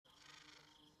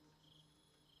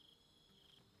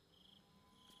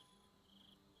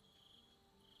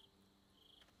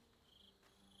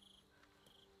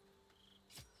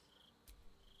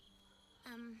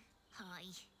Hi.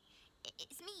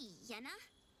 It's me, Yenna.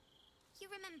 You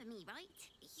remember me, right?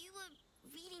 You were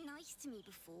really nice to me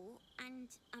before, and,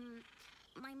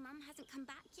 my mum hasn't come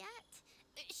back yet.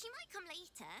 She might come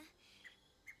later.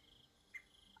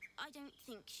 I don't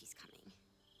think she's coming.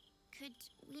 Could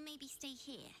we maybe stay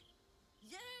here?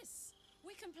 Yes!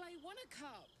 We can play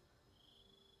Wanna-Cup!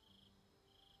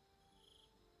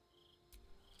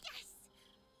 Yes!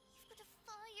 You've got a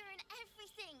fire and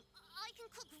everything. I can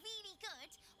cook really good.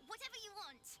 Whatever you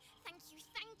want. Thank you,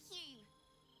 thank you.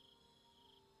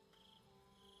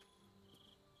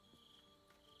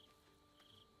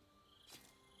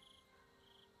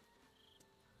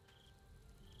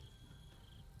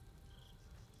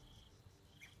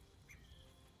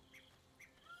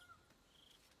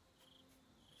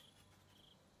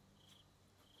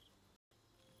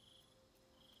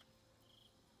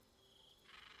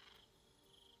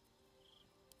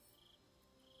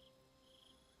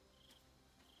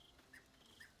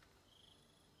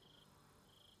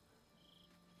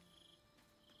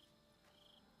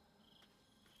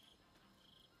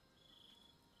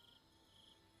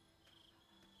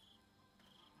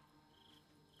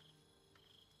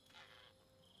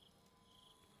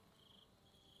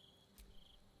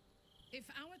 If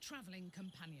our traveling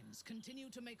companions continue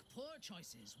to make poor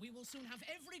choices, we will soon have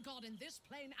every god in this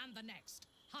plane and the next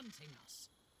hunting us.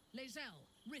 Lae'zel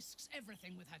risks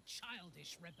everything with her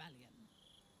childish rebellion.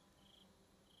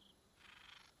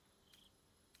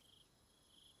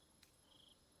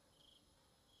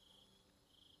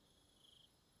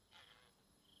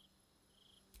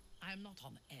 I am not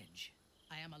on edge.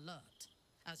 I am alert,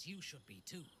 as you should be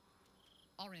too.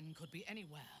 Orin could be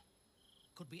anywhere,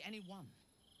 could be anyone.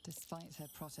 Despite her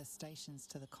protestations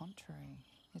to the contrary,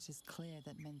 it is clear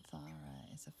that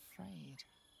Minthara is afraid.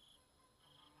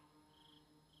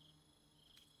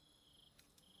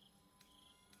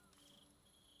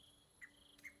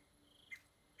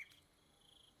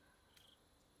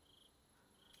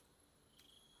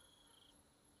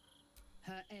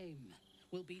 Her aim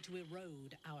will be to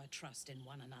erode our trust in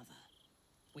one another.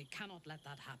 We cannot let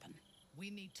that happen. We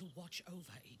need to watch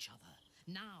over each other,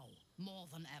 now more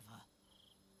than ever.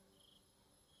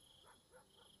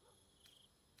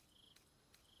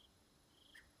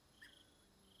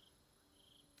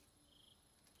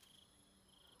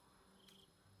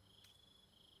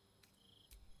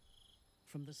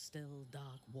 From the still,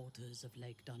 dark waters of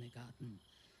Lake Donegarten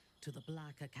to the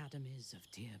black academies of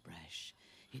Tierbresh,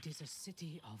 it is a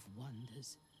city of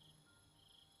wonders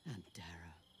and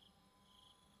terror.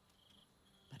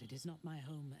 But it is not my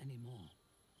home anymore.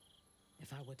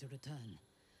 If I were to return,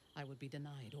 I would be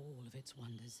denied all of its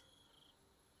wonders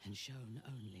and shown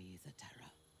only the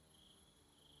terror.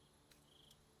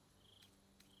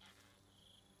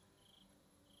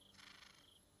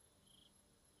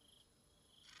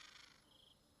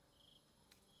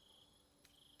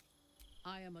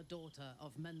 I am a daughter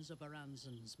of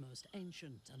Menzoberranzan's most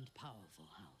ancient and powerful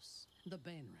house, the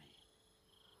Bainray.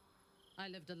 I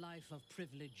lived a life of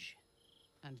privilege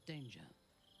and danger.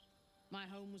 My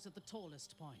home was at the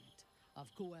tallest point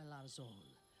of Cuel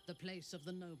Arzol, the place of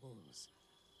the nobles,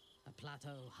 a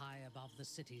plateau high above the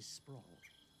city's sprawl.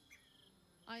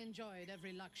 I enjoyed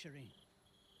every luxury,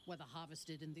 whether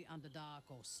harvested in the Underdark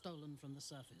or stolen from the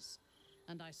surface,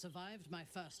 and I survived my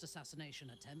first assassination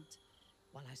attempt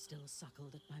while I still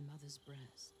suckled at my mother's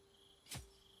breast.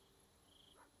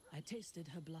 I tasted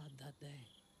her blood that day.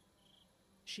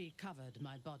 She covered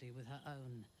my body with her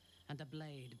own, and a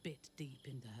blade bit deep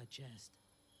into her chest,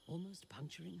 almost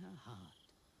puncturing her heart.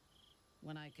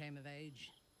 When I came of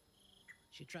age,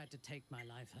 she tried to take my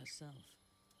life herself,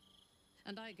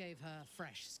 and I gave her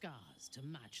fresh scars to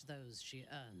match those she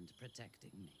earned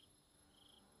protecting me.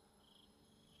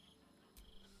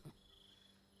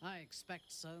 I expect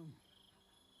so.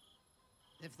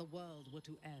 If the world were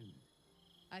to end,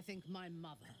 I think my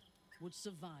mother would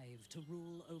survive to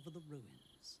rule over the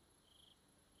ruins.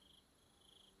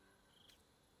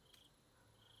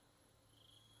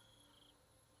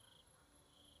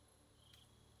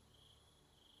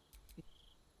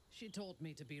 She taught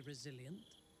me to be resilient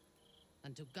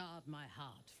and to guard my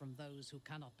heart from those who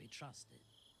cannot be trusted,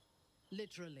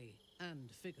 literally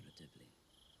and figuratively.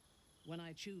 When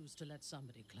I choose to let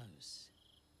somebody close,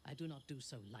 I do not do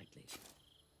so lightly.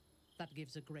 That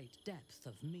gives a great depth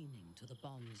of meaning to the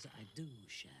bonds I do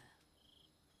share.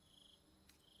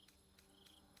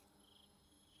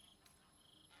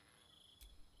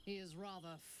 He is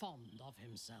rather fond of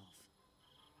himself.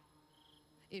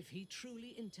 If he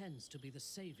truly intends to be the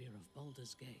savior of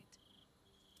Baldur's Gate,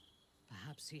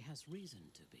 perhaps he has reason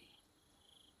to be.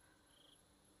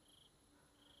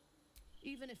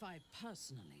 Even if I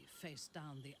personally faced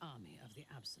down the army of the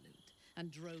Absolute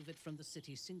and drove it from the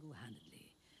city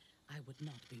single-handedly, I would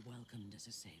not be welcomed as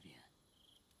a savior.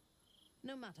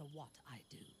 No matter what I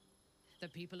do, the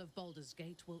people of Baldur's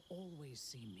Gate will always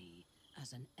see me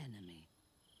as an enemy.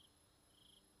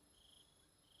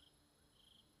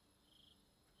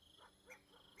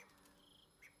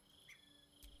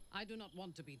 I do not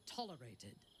want to be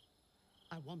tolerated.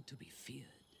 I want to be feared.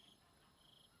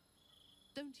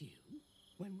 Don't you?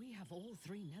 When we have all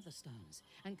 3 Netherstones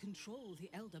and control the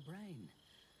Elder Brain,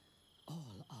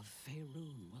 all of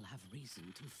Faerun will have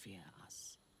reason to fear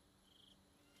us.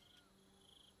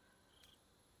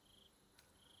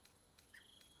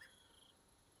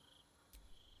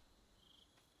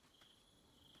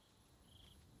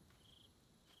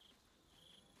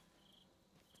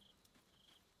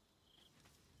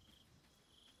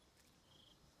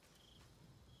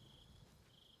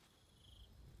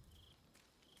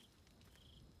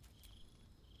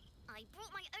 I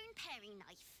brought my own paring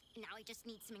knife. Now I just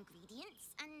need some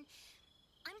ingredients, and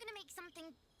I'm gonna make something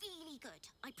really good,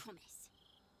 I promise.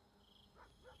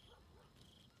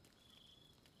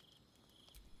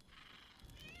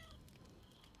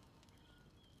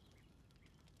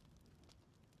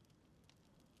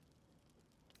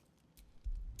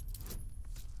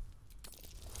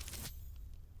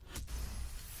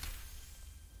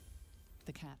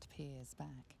 The cat peers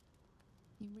back.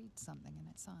 You read something in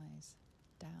its eyes.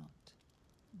 Doubt.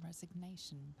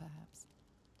 Resignation, perhaps.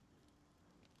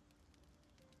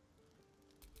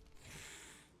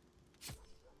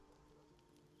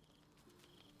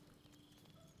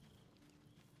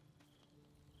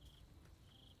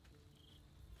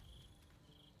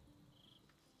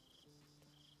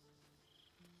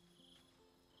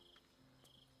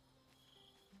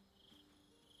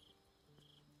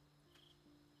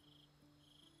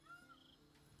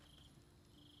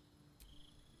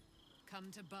 Come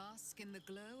to bask in the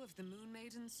glow of the Moon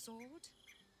Maiden's sword?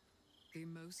 Be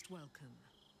most welcome.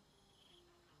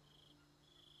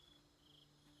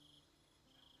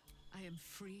 I am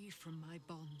free from my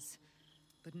bonds,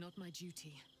 but not my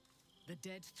duty. The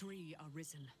dead 3 are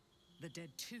risen. The dead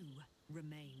 2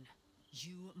 remain.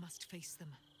 You must face them.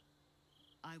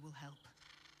 I will help.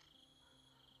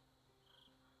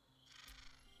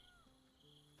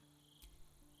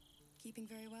 Keeping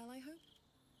very well, I hope?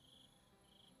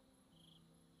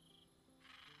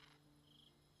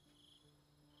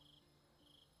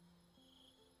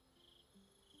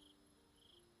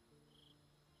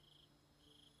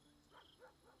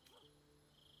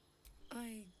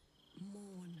 I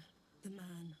mourn the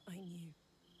man I knew.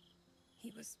 He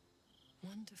was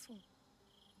wonderful.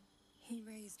 He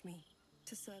raised me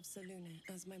to serve Selûne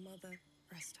as my mother,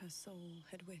 rest her soul,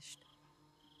 had wished.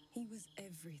 He was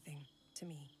everything to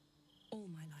me, all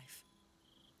my life.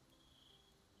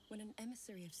 When an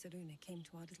emissary of Selûne came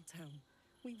to our little town,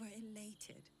 we were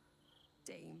elated.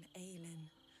 Dame Aelin,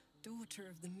 daughter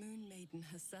of the Moon Maiden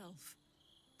herself.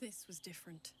 This was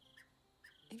different.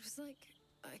 It was like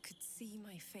I could see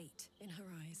my fate in her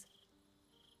eyes.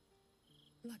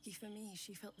 Lucky for me,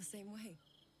 she felt the same way.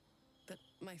 But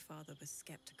my father was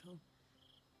skeptical.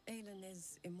 Aelin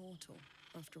is immortal,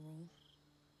 after all.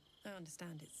 I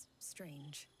understand it's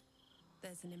strange.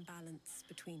 There's an imbalance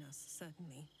between us,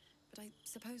 certainly. But I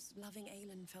suppose loving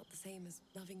Aelin felt the same as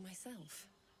loving myself.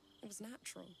 It was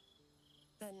natural.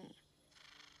 Then...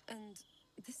 and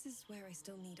this is where I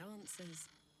still need answers.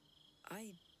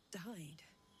 I died.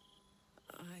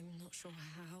 I'm not sure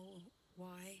how,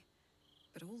 why,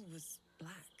 but all was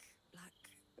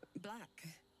black.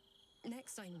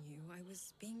 Next I knew, I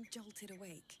was being jolted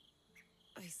awake.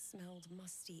 I smelled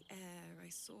musty air, I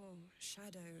saw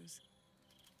shadows.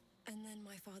 And then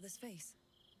my father's face.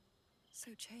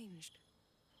 So changed.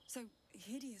 So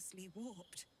hideously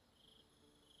warped.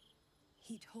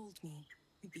 He told me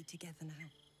we'd be together now.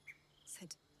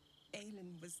 Said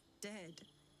Aelin was dead.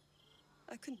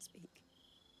 I couldn't speak.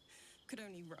 Could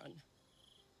only run.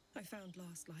 I found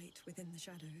last light within the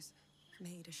shadows,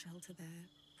 made a shelter there,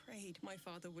 prayed my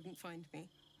father wouldn't find me.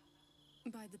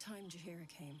 By the time Jaheira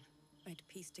came, I'd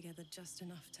pieced together just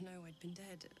enough to know I'd been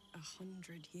dead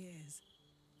 100 years.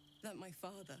 That my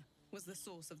father was the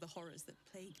source of the horrors that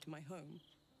plagued my home.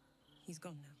 He's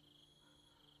gone now.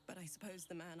 But I suppose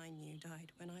the man I knew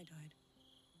died when I died.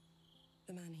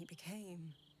 The man he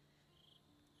became,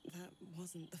 that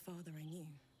wasn't the father I knew.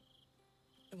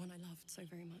 The one I loved so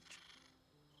very much.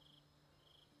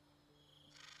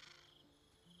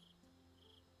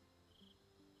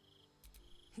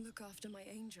 Look after my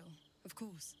angel, of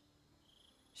course.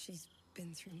 She's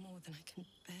been through more than I can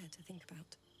bear to think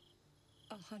about.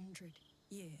 100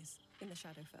 years in the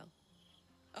Shadowfell.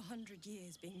 100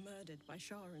 years being murdered by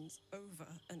Sharans over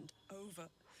and over.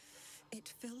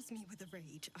 It fills me with a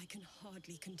rage I can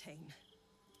hardly contain.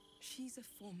 She's a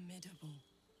formidable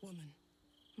woman,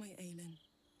 my Aelin.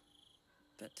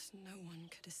 But no one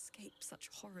could escape such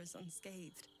horrors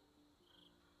unscathed.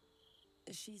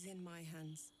 She's in my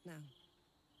hands now,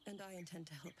 and I intend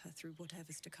to help her through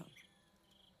whatever's to come.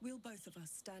 We'll both of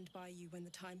us stand by you when the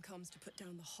time comes to put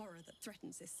down the horror that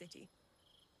threatens this city.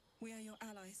 We are your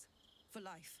allies, for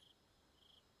life.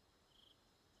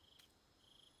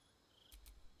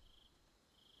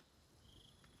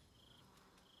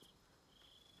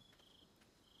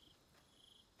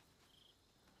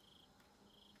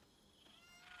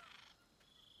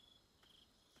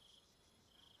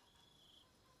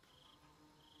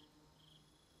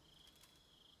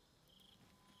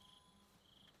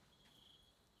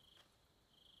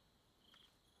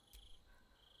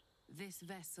 This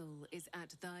vessel is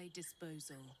at thy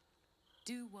disposal.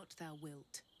 Do what thou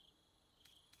wilt.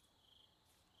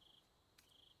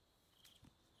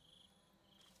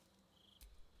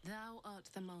 Thou art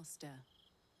the master,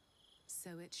 so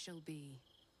it shall be.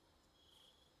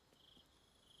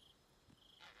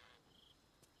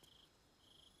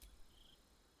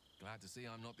 Glad to see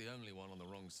I'm not the only one on the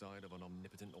wrong side of an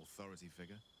omnipotent authority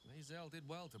figure. Mazel did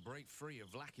well to break free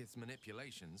of Vlaakith's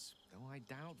manipulations, though I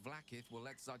doubt Vlaakith will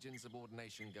let such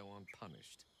insubordination go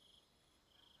unpunished.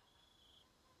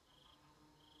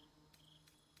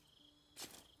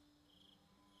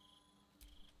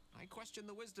 I question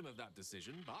the wisdom of that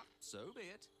decision, but so be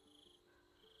it.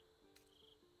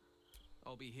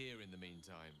 I'll be here in the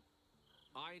meantime,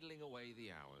 idling away the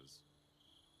hours.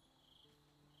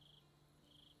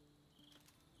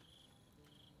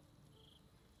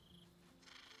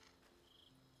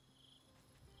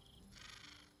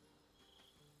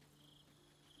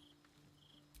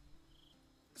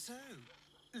 So,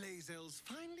 Lae'zel's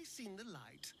finally seen the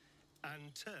light and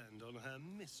turned on her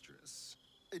mistress.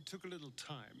 It took a little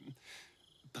time,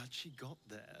 but she got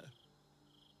there.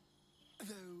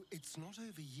 Though it's not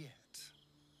over yet.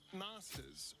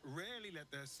 Masters rarely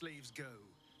let their slaves go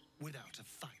without a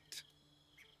fight.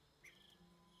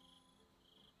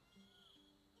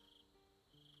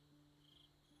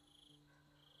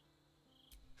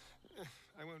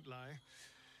 I won't lie.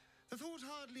 The thought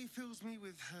hardly fills me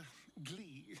with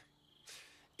glee.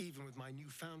 Even with my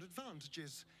newfound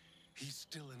advantages, he's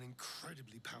still an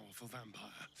incredibly powerful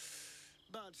vampire.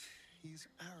 But he's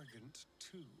arrogant,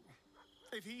 too.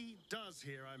 If he does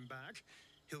hear I'm back,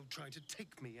 he'll try to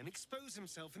take me and expose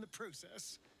himself in the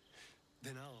process.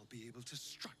 Then I'll be able to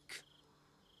strike.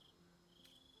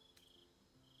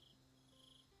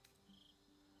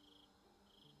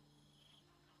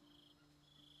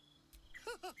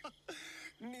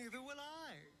 Neither will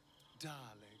I,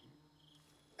 darling.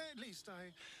 At least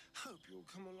I hope you'll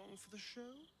come along for the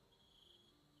show.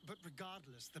 But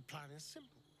regardless, the plan is simple.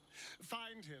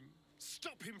 Find him,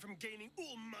 stop him from gaining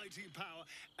almighty power,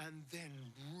 and then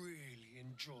really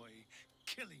enjoy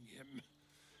killing him.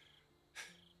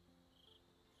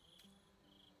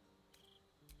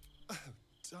 Oh,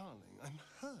 darling, I'm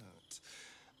hurt.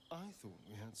 I thought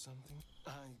we had something.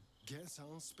 I guess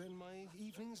I'll spend my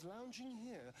evenings lounging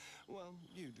here while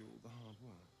you do all the hard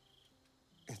work.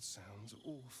 It sounds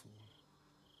awful.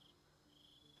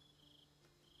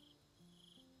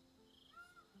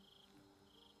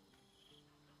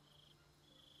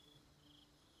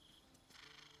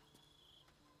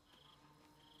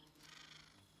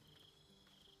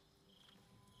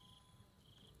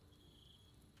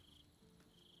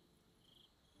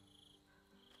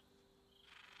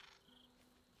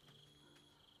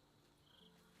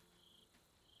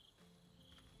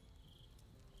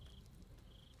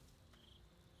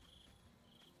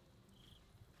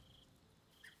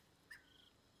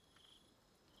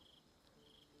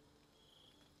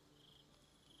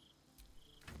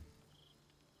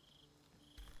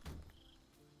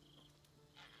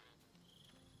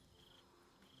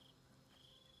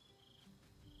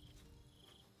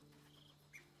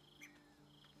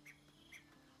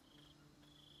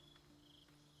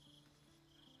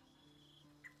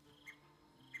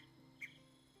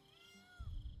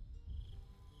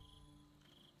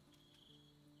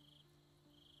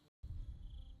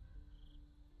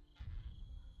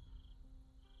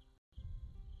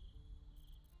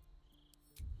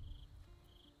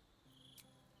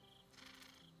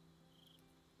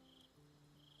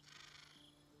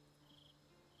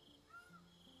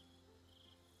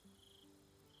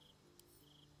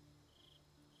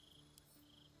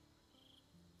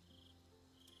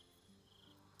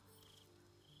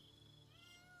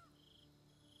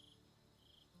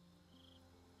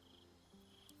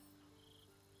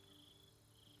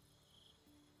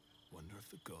 wonder if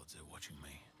the gods are watching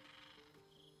me.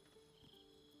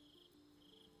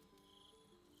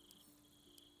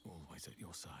 Always at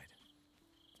your side.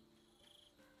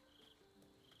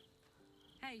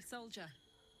 Hey, soldier.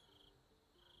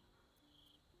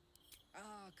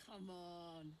 Oh, come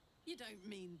on. You don't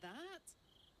mean that.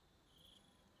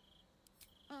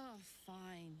 Oh,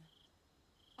 fine.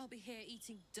 I'll be here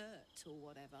eating dirt or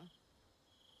whatever.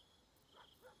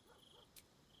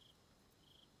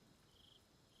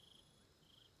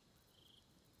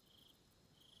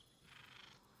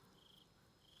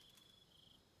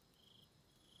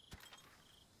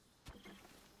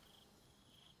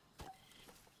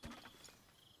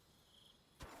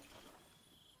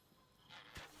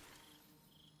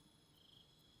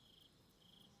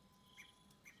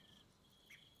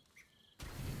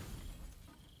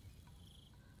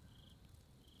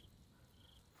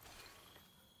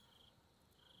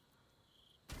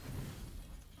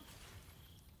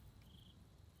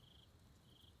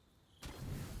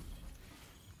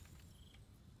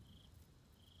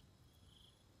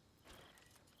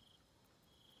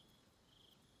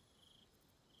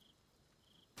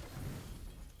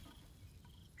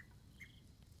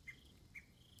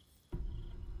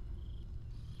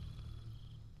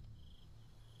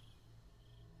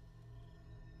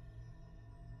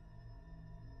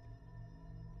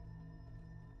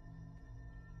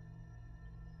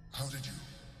 How did you?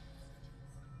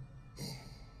 Oh,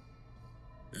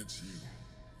 it's you.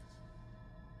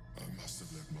 I must have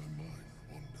let my mind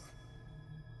wander.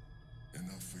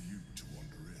 Enough for you to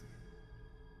wander in.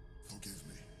 Forgive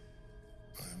me.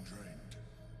 I am drained.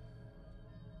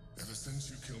 Ever since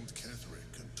you killed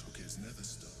Ketherick and took his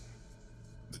netherstone,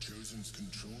 the Chosen's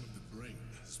control of the brain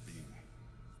has been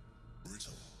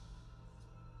brittle.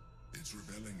 It's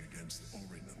rebelling against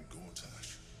Orin and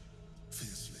Gortash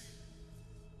fiercely.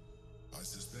 I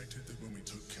suspected that when we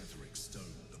took Ketherick's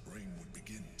stone, the brain would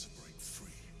begin to break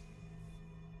free.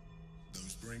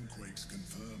 Those brain quakes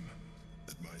confirm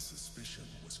that my suspicion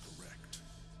was correct.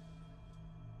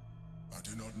 I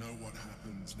do not know what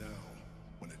happens now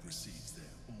when it receives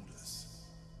their orders,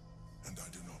 and I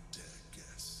do not dare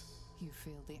guess. You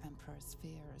feel the Emperor's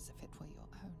fear as if it were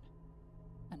your own.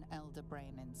 An elder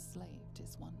brain enslaved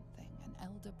is one thing. An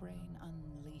elder brain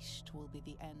unleashed will be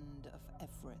the end of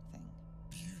everything.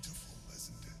 Beautiful,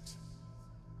 isn't it?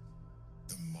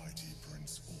 The mighty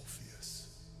Prince Orpheus,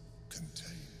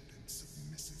 contained in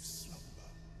submissive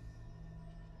slumber.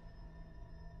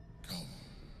 Come.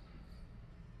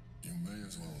 You may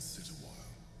as well sit a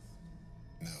while,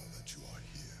 now that you are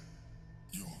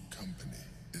here. Your company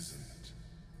isn't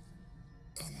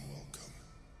unwelcome.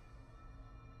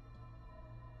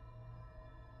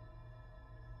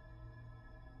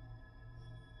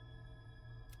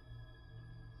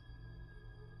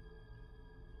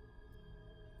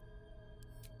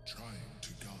 Trying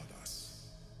to guard us.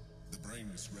 The brain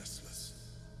is restless,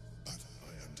 but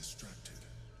I am distracted,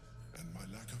 and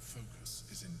my lack of focus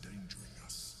is endangering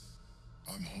us.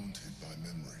 I'm haunted by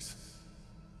memories.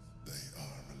 They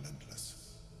are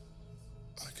relentless.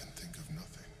 I can think of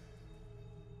nothing.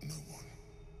 No one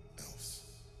else.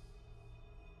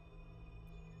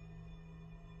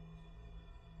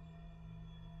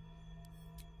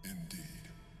 Indeed.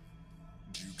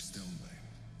 Duke Stelmane,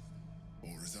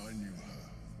 or as I knew her,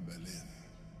 Melin,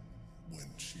 when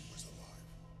she was alive.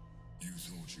 You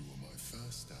thought you were my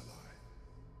first ally.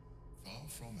 Far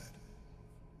from it.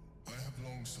 I have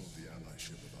long sought the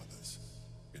allyship of others.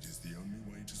 It is the only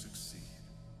way to succeed.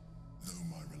 Though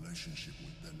my relationship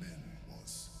with Melin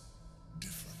was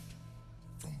different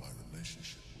from my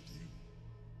relationship with you.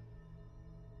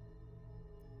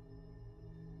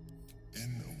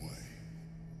 In a way,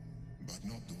 but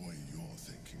not the way you're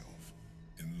thinking of.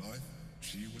 In life,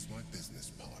 she was my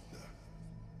business partner,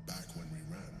 back when we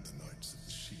ran the Knights of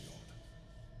the Shield.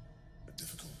 A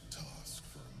difficult task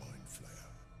for a mind flayer.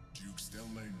 Duke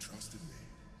Stelmane trusted me,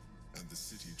 and the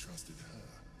city trusted her.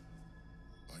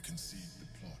 I conceived the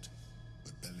plot,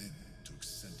 but Belin took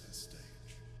center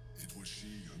stage. It was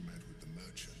she who met with the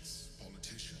merchants,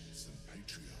 politicians, and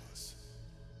patriarchs.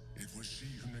 It was she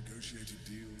who negotiated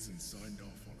deals and signed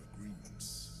off on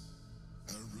agreements.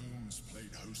 Her rooms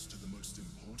played host to the most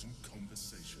important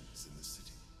conversations in the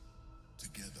city.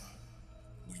 Together,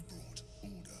 we brought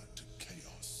order to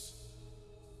chaos.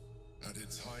 At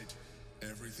its height,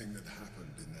 everything that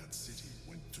happened in that city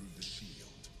went through the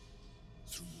shield.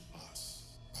 Through us.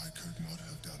 I could not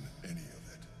have done any of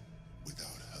it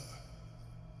without her.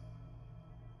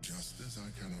 Just as I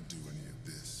cannot do any of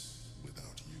this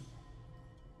without you.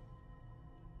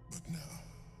 But now,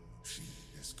 she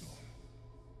is gone.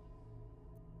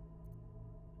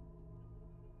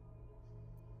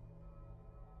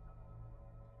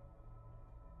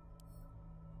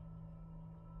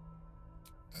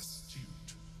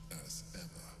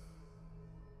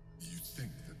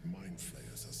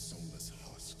 flayers are soulless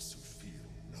husks who feel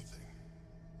nothing.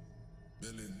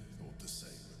 Belin thought the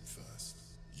same at first.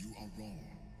 You are wrong.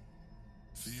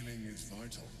 Feeling is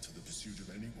vital to the pursuit of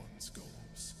anyone's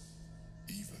goals,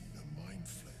 even a mind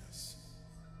flayer's.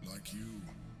 Like you,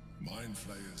 mind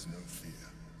flayers know fear.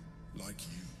 Like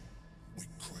you, we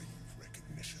crave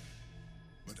recognition.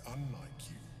 But unlike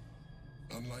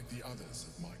you, unlike the others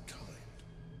of my kind,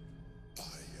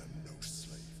 I am no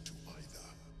slave to either.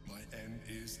 My end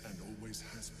is and always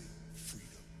has been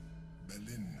freedom.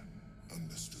 Belin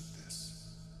understood this.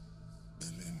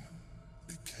 Belin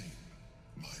became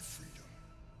my freedom.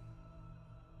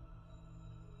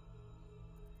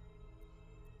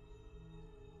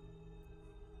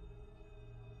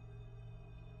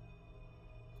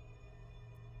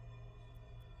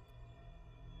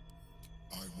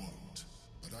 I won't,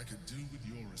 but I could do with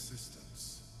your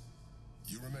assistance.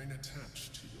 You remain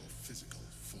attached to your physical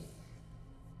form.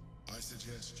 I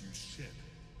suggest you shed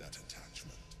that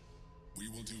attachment. We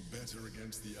will do better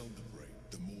against the Elder Brain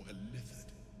the more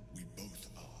illithid we both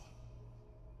are.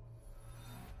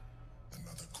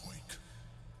 Another quake.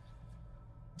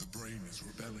 The brain is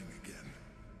rebelling again.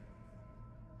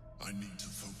 I need to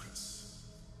focus.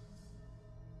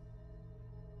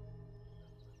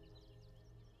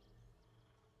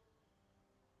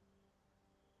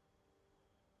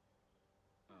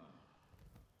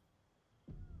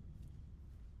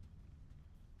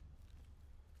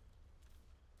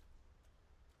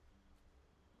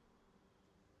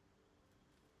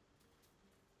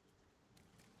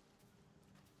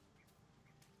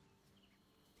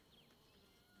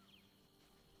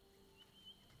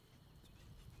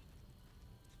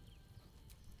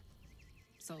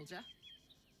 Soldier.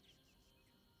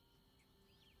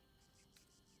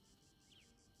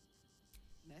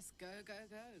 Let's go, go,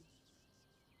 go.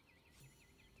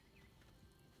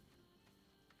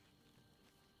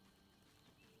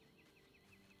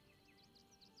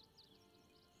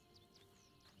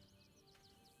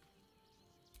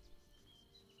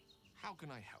 How can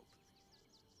I help?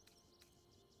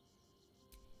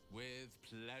 With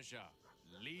pleasure.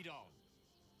 Lead on.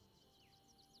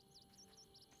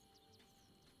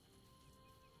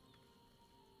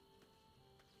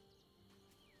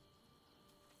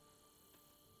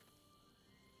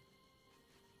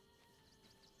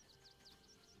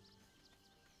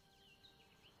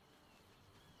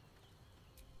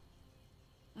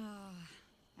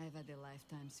 I've had a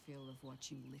lifetime's fill of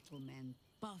watching little men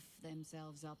puff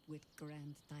themselves up with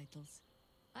grand titles.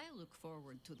 I look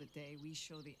forward to the day we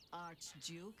show the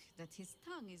Archduke that his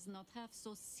tongue is not half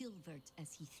so silvered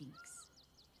as he thinks.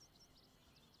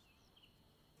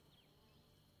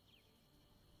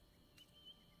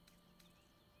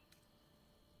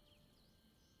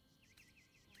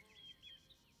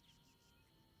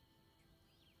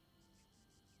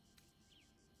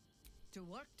 To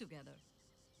work together.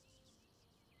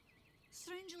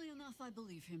 Strangely enough, I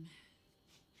believe him.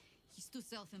 He's too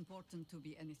self-important to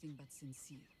be anything but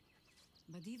sincere.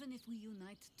 But even if we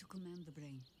unite to command the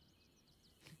brain,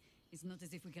 it's not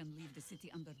as if we can leave the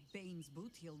city under Bane's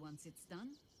boot heel once it's done.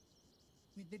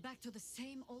 We'd be back to the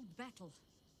same old battle.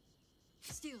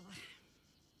 Still,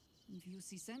 if you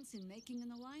see sense in making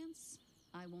an alliance,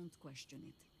 I won't question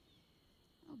it.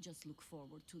 I'll just look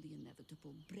forward to the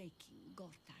inevitable breaking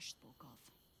Gortash spoke of.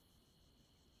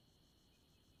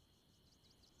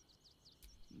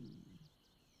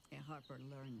 A Harper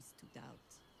learns to doubt,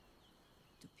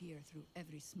 to peer through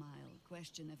every smile,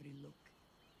 question every look.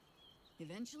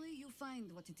 Eventually, you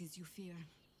find what it is you fear,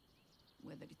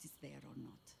 whether it is there or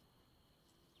not.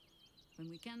 When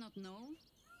we cannot know,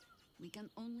 we can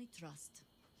only trust.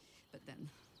 But then,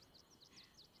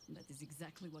 that is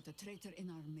exactly what a traitor in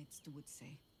our midst would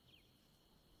say.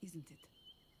 Isn't it?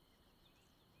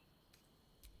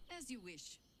 As you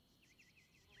wish.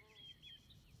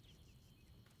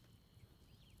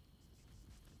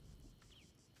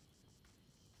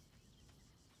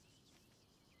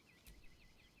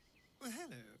 Well,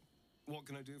 hello. What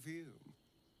can I do for you?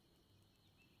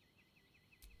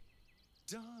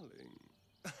 Darling,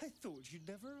 I thought you'd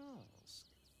never ask.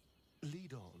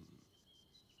 Lead on.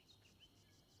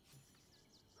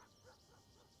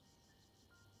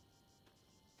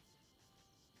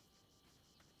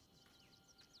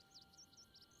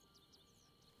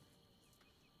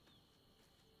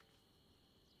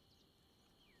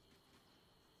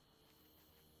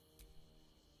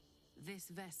 This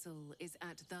vessel is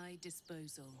at thy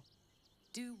disposal.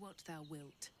 Do what thou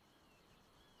wilt.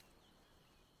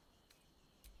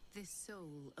 This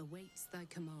soul awaits thy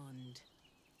command.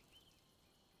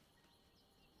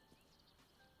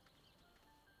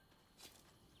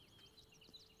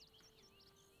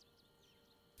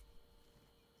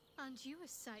 Aren't you a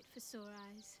sight for sore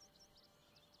eyes?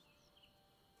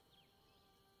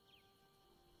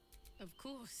 Of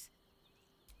course.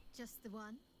 Just the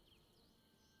one?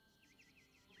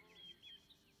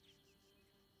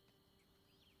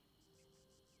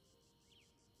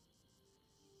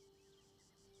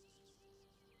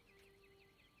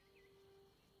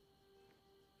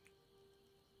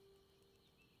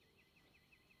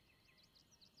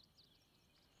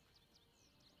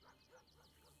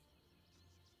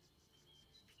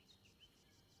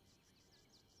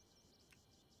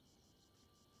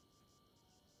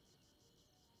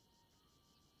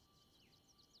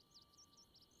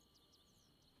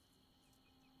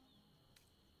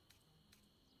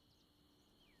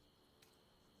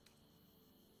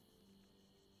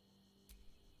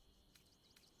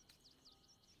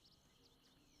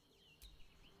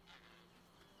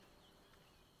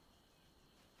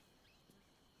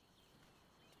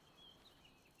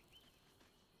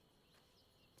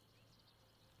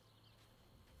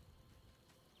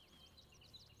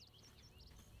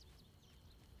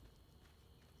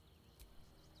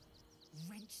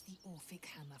 Wrench the Orphic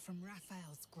hammer from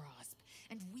Raphael's grasp,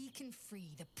 and we can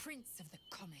free the Prince of the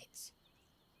Comet.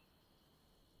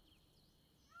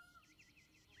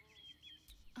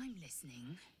 I'm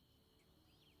listening.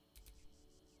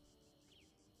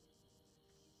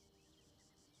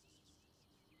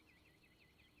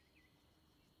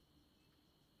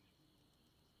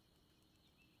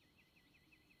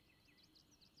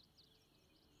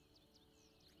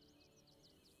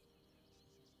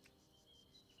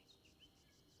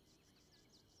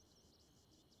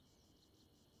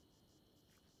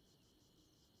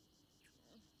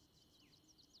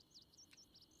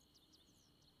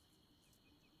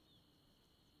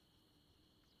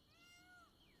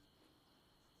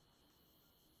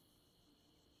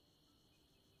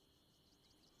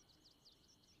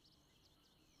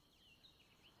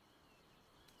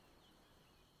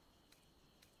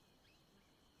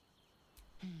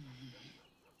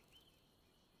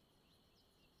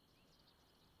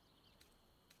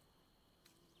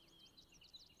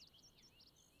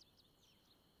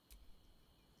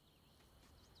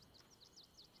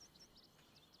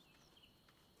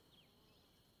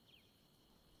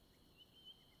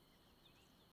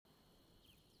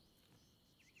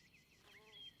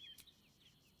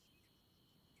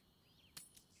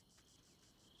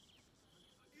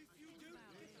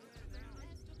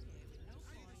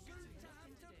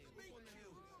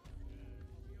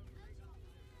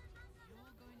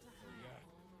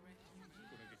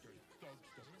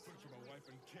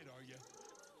 Kid, are you?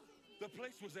 The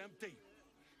place was empty.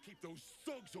 Keep those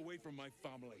thugs away from my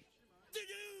family.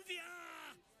 Danuvia!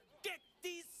 Get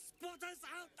these squatters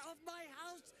out of my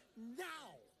house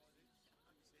now!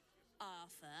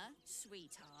 Arthur,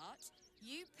 sweetheart,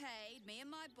 you paid me and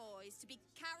my boys to be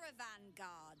caravan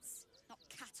guards, not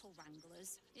cattle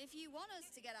wranglers. If you want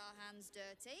us to get our hands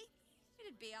dirty,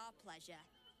 it'd be our pleasure.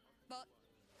 But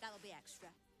that'll be extra.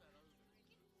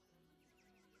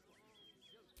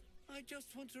 I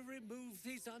just want to remove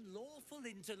these unlawful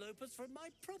interlopers from my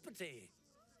property.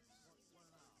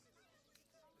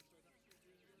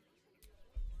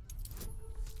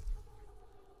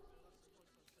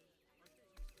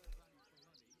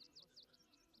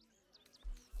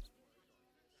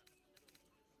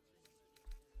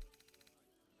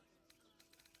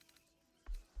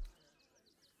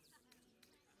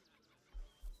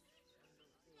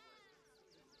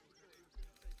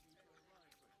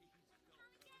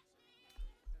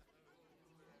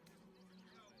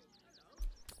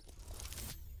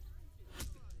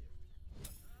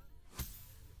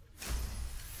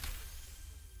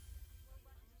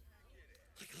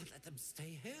 Let them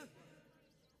stay here.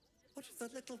 What if the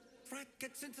little brat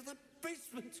gets into the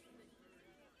basement?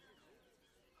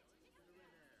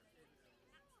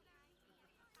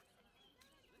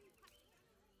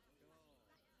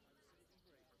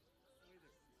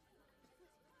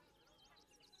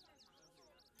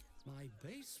 My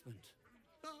basement?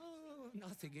 Oh,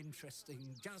 nothing interesting,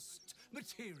 just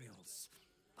materials.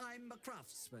 I'm a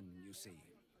craftsman, you see.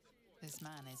 This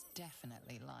man is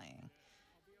definitely lying.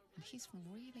 And he's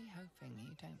really hoping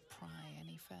you don't pry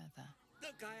any further.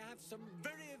 Look, I have some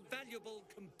very valuable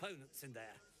components in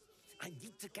there. I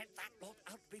need to get that lot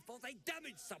out before they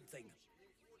damage something.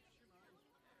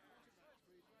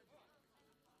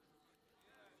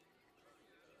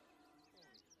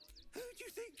 Who do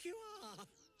you think you are?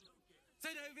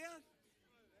 Zenobia?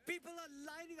 People are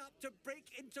lining up to break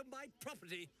into my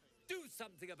property. Do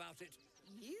something about it.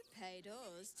 You paid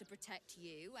us to protect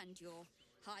you and your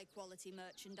high-quality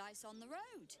merchandise on the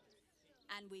road.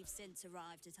 And we've since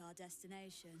arrived at our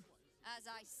destination. As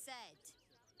I said,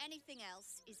 Anything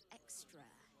else is extra.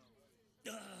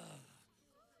 Ugh.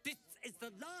 This is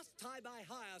the last time I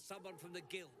hire someone from the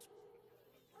guild.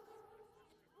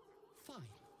 Fine.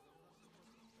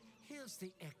 Here's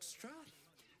the extra.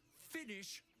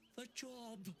 Finish the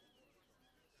job.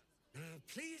 Now,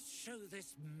 please show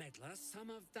this meddler some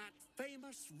of that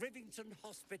famous Rivington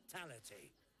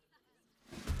hospitality.